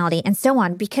functionality, and so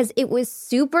on, because it was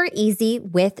super easy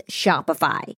with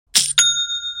Shopify.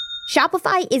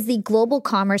 Shopify is the global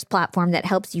commerce platform that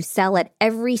helps you sell at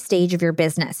every stage of your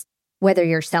business. Whether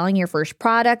you're selling your first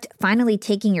product, finally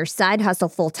taking your side hustle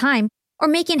full-time, or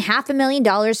making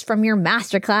 $500,000 from your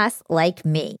masterclass like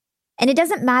me. And it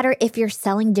doesn't matter if you're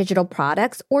selling digital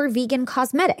products or vegan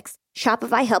cosmetics.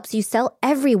 Shopify helps you sell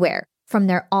everywhere, from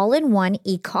their all-in-one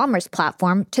e-commerce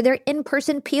platform to their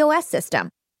in-person POS system.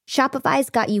 Shopify's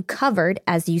got you covered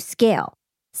as you scale.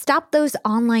 Stop those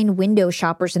online window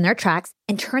shoppers in their tracks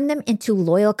and turn them into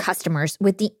loyal customers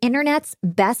with the internet's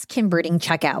best converting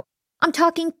checkout. I'm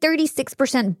talking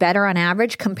 36% better on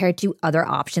average compared to other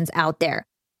options out there.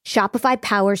 Shopify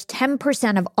powers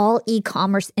 10% of all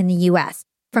e-commerce in the US,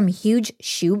 from huge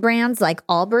shoe brands like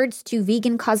Allbirds to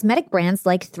vegan cosmetic brands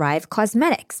like Thrive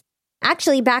Cosmetics.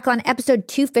 Actually, back on episode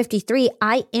 253,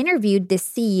 I interviewed the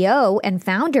CEO and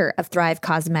founder of Thrive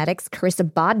Cosmetics, Carissa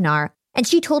Bodnar, and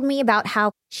she told me about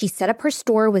how she set up her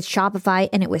store with Shopify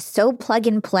and it was so plug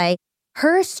and play.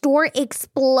 Her store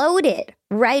exploded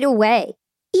right away.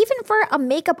 Even for a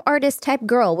makeup artist type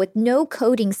girl with no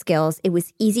coding skills, it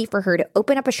was easy for her to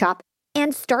open up a shop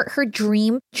and start her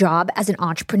dream job as an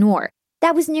entrepreneur.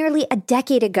 That was nearly a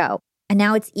decade ago. And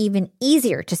now it's even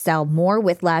easier to sell more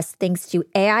with less thanks to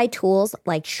AI tools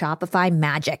like Shopify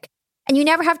Magic. And you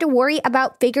never have to worry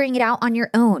about figuring it out on your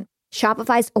own.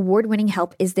 Shopify's award-winning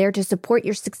help is there to support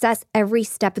your success every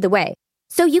step of the way.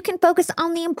 So you can focus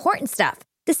on the important stuff,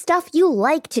 the stuff you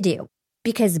like to do.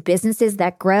 Because businesses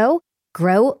that grow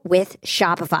with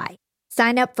Shopify.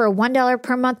 Sign up for a $1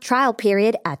 per month trial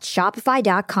period at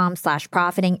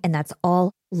shopify.com/profiting, and that's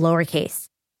all lowercase.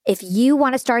 If you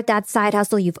want to start that side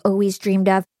hustle you've always dreamed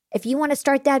of, if you want to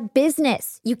start that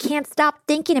business you can't stop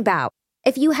thinking about,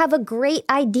 if you have a great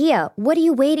idea, what are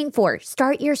you waiting for?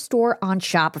 Start your store on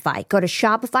Shopify. Go to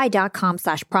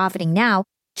shopify.com/profiting now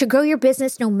to grow your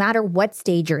business no matter what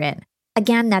stage you're in.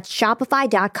 Again, that's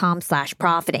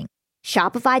shopify.com/profiting.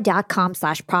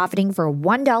 Shopify.com/profiting for a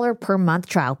 $1 per month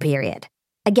trial period.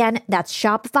 Again, that's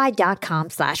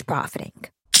shopify.com/profiting.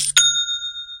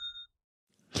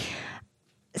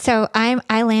 So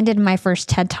I landed my first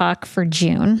TED Talk for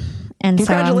June. And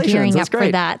so I'm gearing up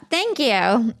for that. Thank you.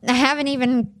 I haven't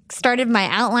even started my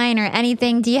outline or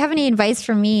anything. Do you have any advice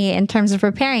for me in terms of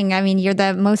preparing? I mean, you're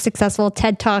the most successful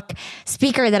TED Talk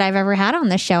speaker that I've ever had on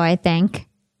the show, I think.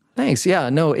 Thanks. Yeah,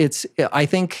 no, I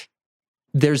think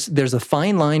there's a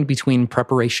fine line between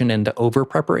preparation and over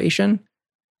preparation.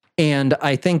 And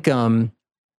I think Hala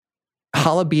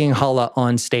being Hala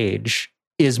on stage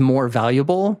is more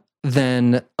valuable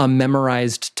than a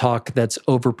memorized talk that's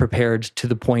over prepared to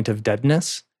the point of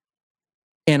deadness.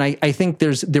 And I think there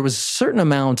was a certain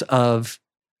amount of,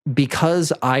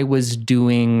 because I was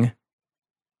doing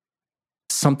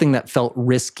something that felt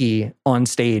risky on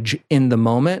stage in the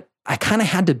moment, I kind of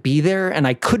had to be there and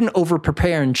I couldn't over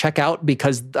prepare and check out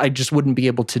because I just wouldn't be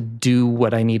able to do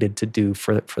what I needed to do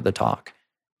for the talk.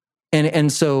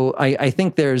 And so I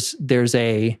think there's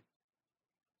a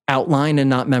outline and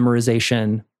not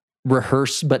memorization,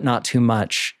 rehearse but not too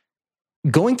much,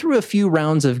 going through a few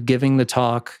rounds of giving the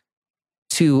talk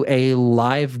to a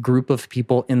live group of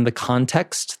people in the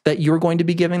context that you're going to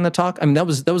be giving the talk. I mean, that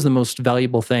was the most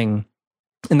valuable thing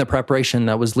in the preparation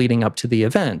that was leading up to the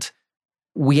event.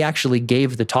 We actually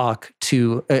gave the talk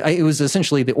to, it was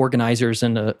essentially the organizers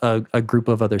and a group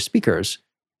of other speakers.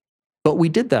 But we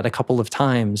did that a couple of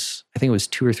times, I think it was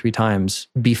 2 or 3 times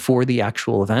before the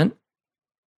actual event.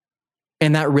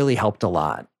 And that really helped a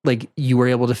lot. Like, you were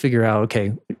able to figure out,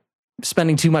 okay,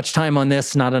 spending too much time on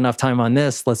this, not enough time on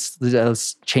this,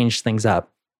 let's change things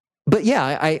up. But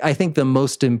yeah, I think the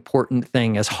most important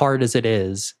thing, as hard as it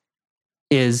is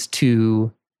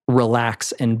to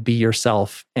relax and be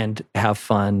yourself and have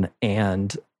fun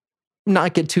and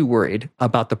not get too worried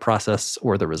about the process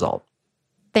or the result.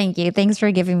 Thank you. Thanks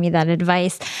for giving me that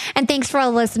advice. And thanks for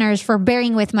all the listeners for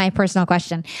bearing with my personal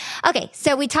question. Okay,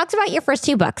 so we talked about your first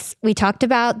 2 books. We talked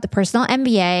about The Personal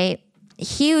MBA,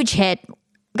 huge hit.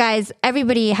 Guys,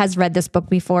 everybody has read this book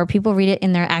before. People read it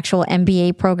in their actual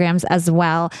MBA programs as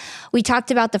well. We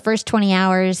talked about the first 20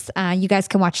 hours. You guys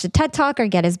can watch the TED Talk or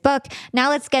get his book. Now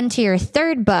let's get into your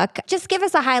 3rd book. Just give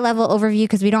us a high-level overview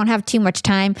because we don't have too much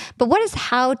time. But what is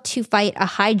How to Fight a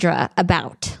Hydra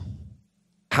about?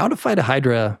 How to Fight a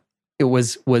Hydra, it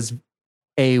was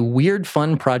a weird,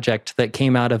 fun project that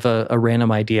came out of a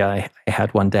random idea I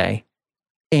had one day.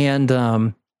 And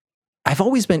I've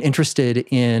always been interested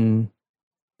in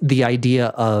the idea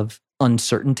of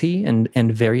uncertainty and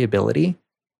variability.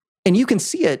 And you can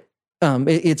see it,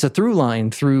 it's a through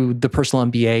line through the Personal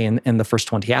MBA and the first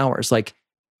 20 hours. Like,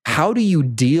 how do you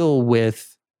deal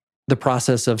with the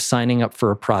process of signing up for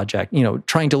a project,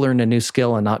 trying to learn a new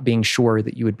skill and not being sure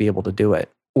that you would be able to do it,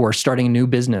 or starting a new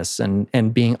business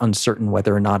and being uncertain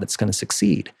whether or not it's going to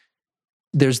succeed?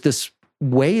 There's this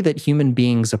way that human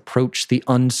beings approach the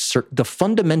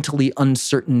fundamentally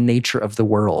uncertain nature of the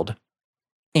world,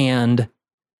 and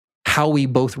how we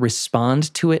both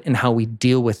respond to it and how we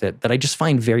deal with it, that I just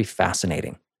find very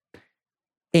fascinating.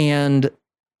 And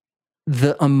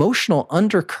the emotional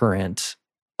undercurrent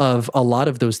of a lot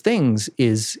of those things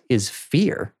is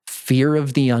fear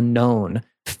of the unknown,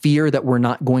 fear that we're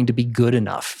not going to be good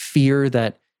enough, fear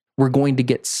that we're going to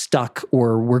get stuck,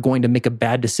 or we're going to make a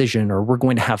bad decision, or we're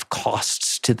going to have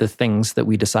costs to the things that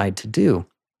we decide to do.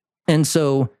 And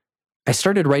so I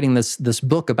started writing this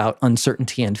book about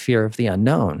uncertainty and fear of the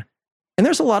unknown. And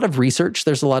there's a lot of research.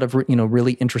 There's a lot of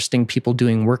really interesting people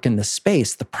doing work in this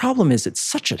space. The problem is it's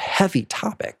such a heavy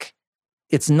topic.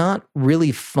 It's not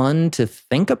really fun to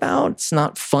think about. It's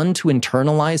not fun to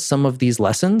internalize some of these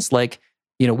lessons. Like,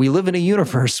 we live in a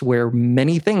universe where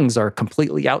many things are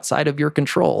completely outside of your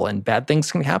control, and bad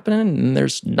things can happen, and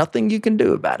there's nothing you can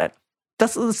do about it.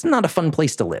 That's not a fun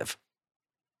place to live.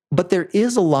 But there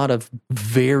is a lot of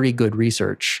very good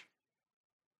research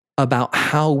about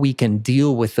how we can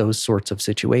deal with those sorts of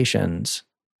situations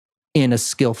in a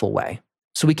skillful way.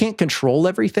 So we can't control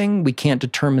everything. We can't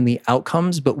determine the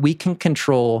outcomes, but we can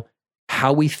control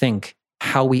how we think,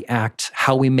 how we act,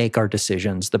 how we make our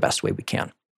decisions the best way we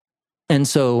can. And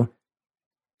so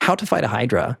How to Fight a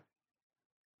Hydra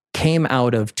came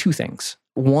out of two things.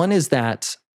 One is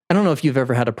that, I don't know if you've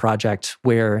ever had a project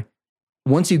where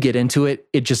once you get into it,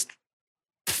 it just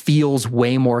feels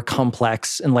way more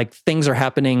complex, and like things are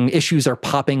happening, issues are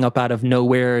popping up out of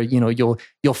nowhere. You'll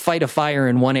fight a fire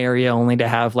in one area only to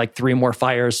have like 3 more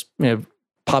fires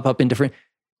pop up in different.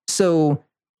 So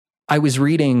I was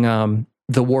reading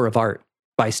The War of Art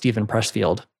by Stephen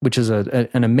Pressfield, which is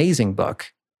an amazing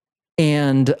book.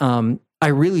 And I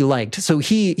really liked, so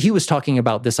he was talking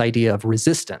about this idea of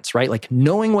resistance, right? Like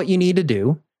knowing what you need to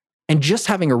do and just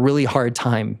having a really hard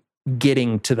time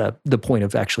getting to the point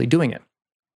of actually doing it.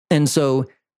 And so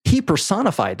he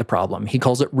personified the problem. He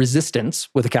calls it resistance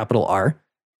with a capital R.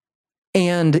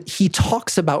 And he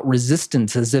talks about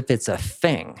resistance as if it's a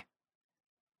thing.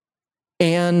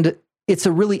 And it's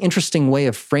a really interesting way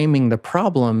of framing the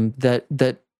problem that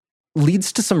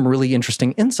leads to some really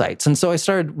interesting insights. And so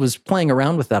I was playing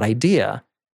around with that idea.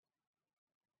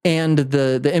 And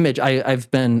the image, I've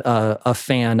been a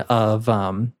fan of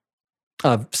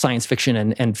science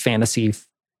fiction and fantasy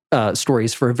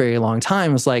stories for a very long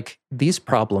time. It's like, these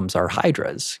problems are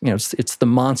hydras. It's the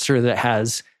monster that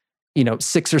has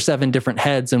 6 or 7 different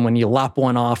heads, and when you lop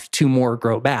one off, 2 more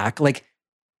grow back. Like,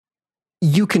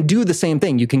 you can do the same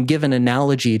thing. You can give an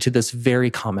analogy to this very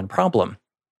common problem.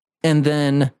 And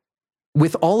then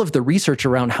with all of the research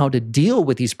around how to deal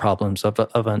with these problems of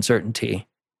uncertainty,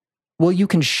 well, you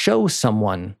can show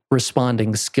someone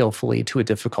responding skillfully to a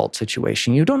difficult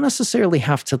situation. You don't necessarily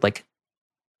have to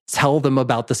tell them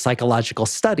about the psychological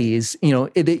studies.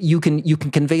 You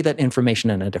can convey that information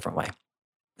in a different way.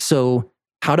 So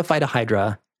How to Fight a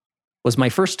Hydra was my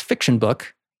first fiction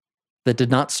book that did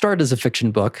not start as a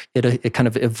fiction book. It kind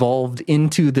of evolved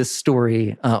into this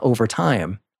story over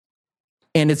time.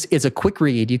 And it's a quick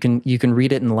read. You can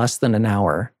read it in less than an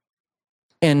hour.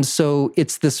 And so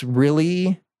it's this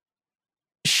really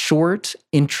short,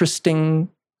 interesting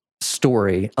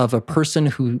story of a person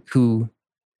who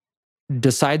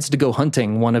decides to go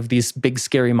hunting one of these big,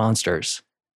 scary monsters,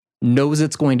 knows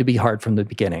it's going to be hard from the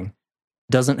beginning,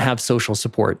 doesn't have social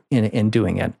support in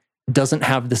doing it, doesn't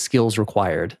have the skills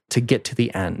required to get to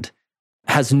the end,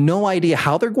 has no idea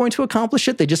how they're going to accomplish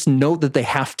it. They just know that they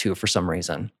have to for some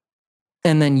reason.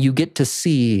 And then you get to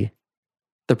see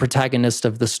the protagonist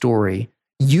of the story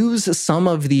use some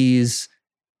of these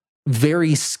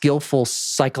very skillful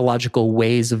psychological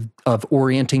ways of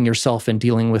orienting yourself and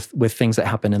dealing with things that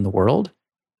happen in the world,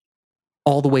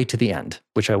 all the way to the end,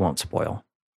 which I won't spoil.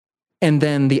 And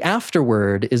then the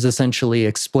afterword is essentially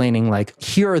explaining,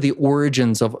 here are the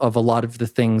origins of a lot of the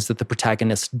things that the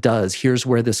protagonist does. Here's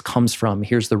where this comes from.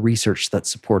 Here's the research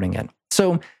that's supporting it.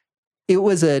 So it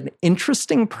was an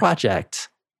interesting project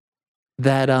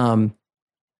that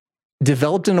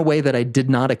developed in a way that I did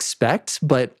not expect,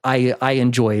 but I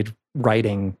enjoyed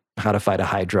writing How to Fight a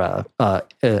Hydra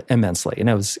immensely. And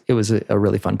it was a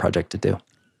really fun project to do.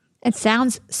 It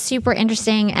sounds super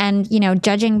interesting. And,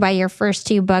 judging by your first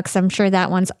 2 books, I'm sure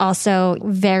that one's also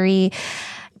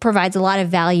provides a lot of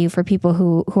value for people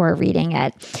who are reading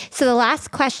it. So the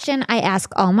last question I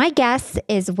ask all my guests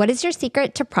is, what is your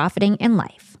secret to profiting in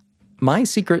life? My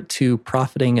secret to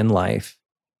profiting in life,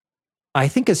 I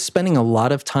think, is spending a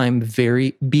lot of time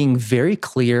being very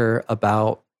clear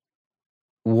about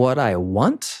what I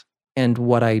want and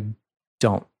what I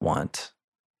don't want.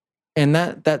 And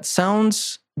that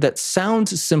sounds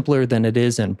simpler than it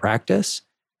is in practice.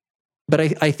 But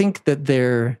I think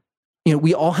that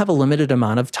we all have a limited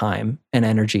amount of time and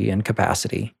energy and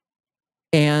capacity.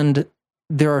 And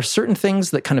there are certain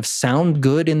things that kind of sound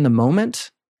good in the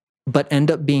moment, but end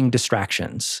up being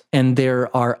distractions. And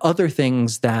there are other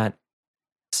things that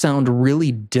sound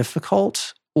really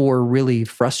difficult or really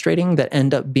frustrating that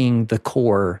end up being the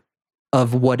core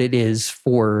of what it is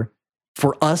for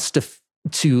us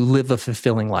to live a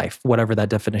fulfilling life, whatever that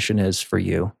definition is for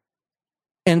you.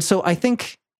 And so I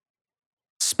think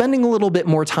spending a little bit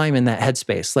more time in that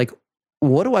headspace, like,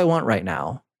 what do I want right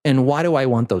now? And why do I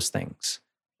want those things?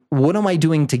 What am I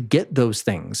doing to get those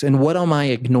things? And what am I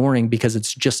ignoring because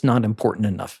it's just not important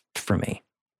enough for me?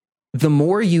 The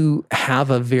more you have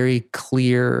a very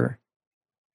clear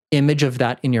image of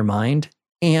that in your mind,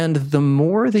 and the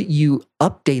more that you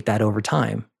update that over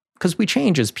time, because we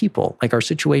change as people, like our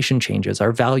situation changes,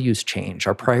 our values change,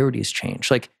 our priorities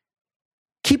change. Like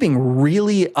keeping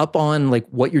really up on like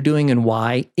what you're doing and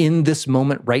why in this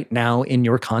moment right now in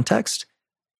your context,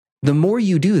 the more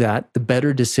you do that, the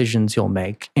better decisions you'll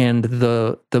make and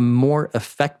the more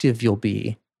effective you'll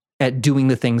be at doing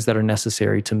the things that are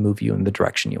necessary to move you in the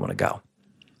direction you want to go.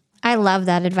 I love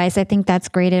that advice. I think that's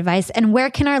great advice. And where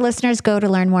can our listeners go to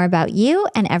learn more about you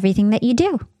and everything that you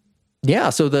do? Yeah,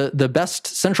 so the best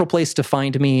central place to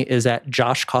find me is at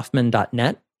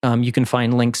joshkaufman.net. You can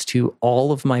find links to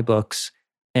all of my books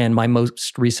and my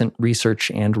most recent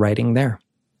research and writing there.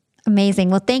 Amazing.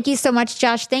 Well, thank you so much,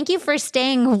 Josh. Thank you for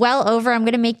staying well over. I'm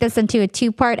going to make this into a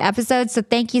 2-part episode. So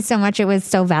thank you so much. It was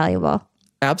so valuable.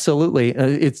 Absolutely.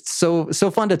 It's so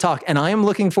fun to talk. And I am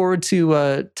looking forward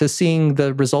to seeing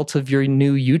the results of your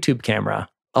new YouTube camera.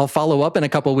 I'll follow up in a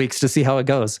couple of weeks to see how it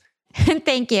goes.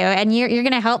 Thank you. And you're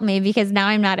going to help me because now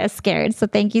I'm not as scared. So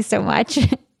thank you so much.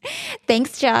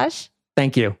 Thanks, Josh.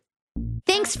 Thank you.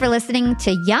 Thanks for listening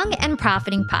to Young and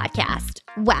Profiting Podcast.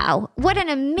 Wow, what an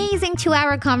amazing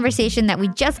 2-hour conversation that we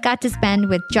just got to spend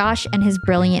with Josh and his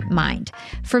brilliant mind.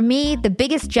 For me, the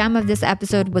biggest gem of this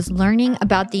episode was learning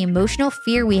about the emotional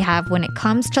fear we have when it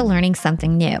comes to learning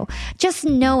something new. Just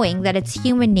knowing that it's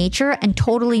human nature and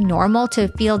totally normal to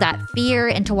feel that fear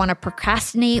and to want to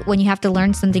procrastinate when you have to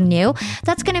learn something new,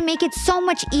 that's going to make it so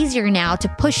much easier now to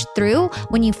push through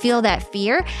when you feel that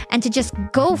fear and to just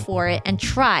go for it and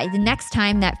try the next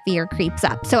time that fear creeps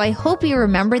up. So I hope you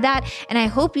remember that, and I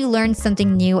hope you learned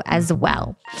something new as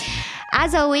well.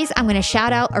 As always, I'm going to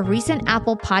shout out a recent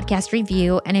Apple Podcast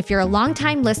review. And if you're a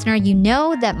longtime listener, you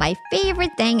know that my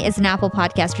favorite thing is an Apple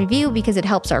Podcast review because it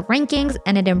helps our rankings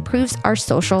and it improves our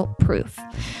social proof.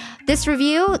 This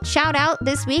review shout out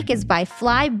this week is by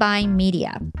Flyby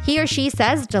Media. He or she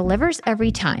says, delivers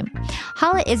every time.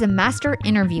 Hala is a master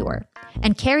interviewer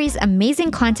and carries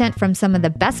amazing content from some of the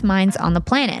best minds on the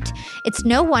planet. It's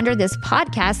no wonder this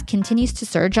podcast continues to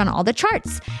surge on all the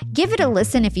charts. Give it a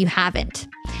listen if you haven't.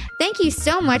 Thank you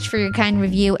so much for your kind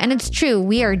review. And it's true,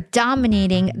 we are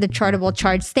dominating the Chartable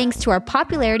charts thanks to our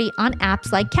popularity on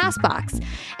apps like CastBox.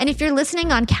 And if you're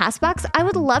listening on CastBox, I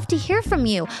would love to hear from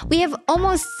you. We have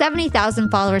almost 70,000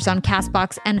 followers on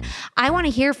CastBox, and I want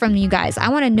to hear from you guys. I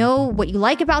want to know what you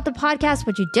like about the podcast,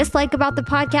 what you dislike about the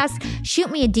podcast.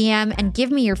 Shoot me a DM and give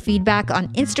me your feedback on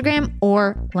Instagram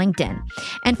or LinkedIn.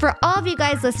 And for all of you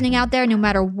guys listening out there, no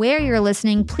matter where you're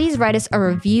listening, please write us a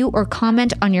review or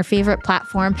comment on your favorite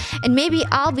platform, and maybe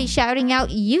I'll be shouting out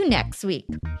you next week.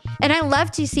 And I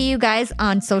love to see you guys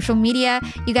on social media.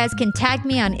 You guys can tag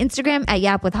me on Instagram at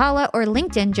Yap with Hala or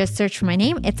LinkedIn. Just search for my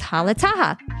name. It's Hala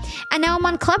Taha. And now I'm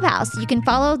on Clubhouse. You can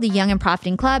follow the Young and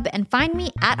Profiting Club and find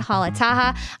me at Hala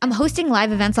Taha. I'm hosting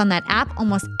live events on that app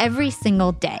almost every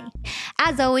single day.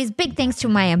 As always, big thanks to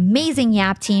my amazing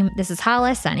Yap team. This is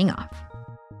Hala signing off.